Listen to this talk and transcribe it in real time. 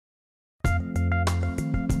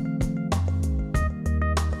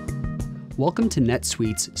Welcome to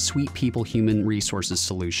NetSuite's SuitePeople Human Resources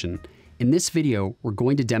solution. In this video, we're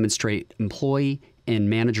going to demonstrate employee and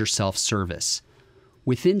manager self-service.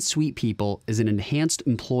 Within SuitePeople is an enhanced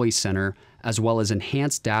employee center as well as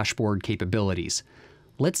enhanced dashboard capabilities.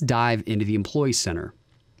 Let's dive into the employee center.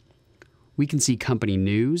 We can see company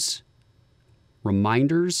news,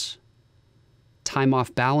 reminders, time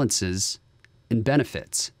off balances, and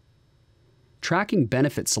benefits. Tracking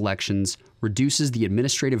benefit selections reduces the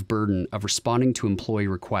administrative burden of responding to employee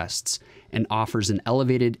requests and offers an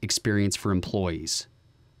elevated experience for employees.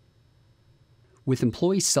 With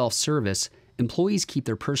employee self-service, employees keep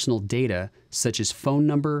their personal data such as phone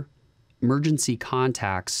number, emergency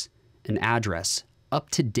contacts, and address up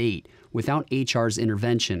to date without HR's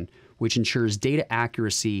intervention, which ensures data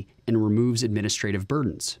accuracy and removes administrative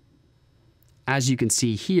burdens. As you can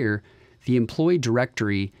see here, the employee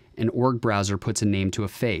directory and org browser puts a name to a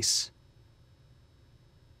face.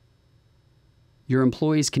 Your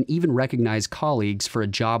employees can even recognize colleagues for a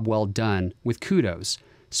job well done with kudos,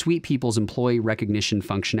 SuitePeople's employee recognition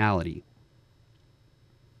functionality.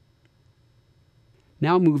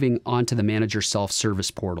 Now moving on to the manager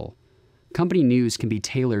self-service portal. Company news can be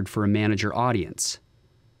tailored for a manager audience.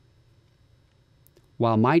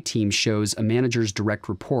 While my team shows a manager's direct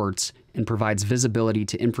reports and provides visibility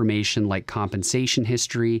to information like compensation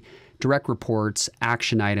history, direct reports,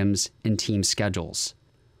 action items, and team schedules.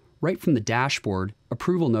 Right from the dashboard,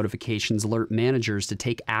 approval notifications alert managers to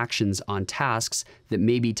take actions on tasks that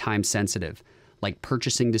may be time-sensitive, like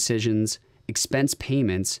purchasing decisions, expense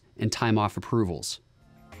payments, and time-off approvals.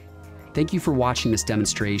 Thank you for watching this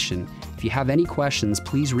demonstration. If you have any questions,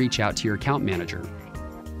 please reach out to your account manager.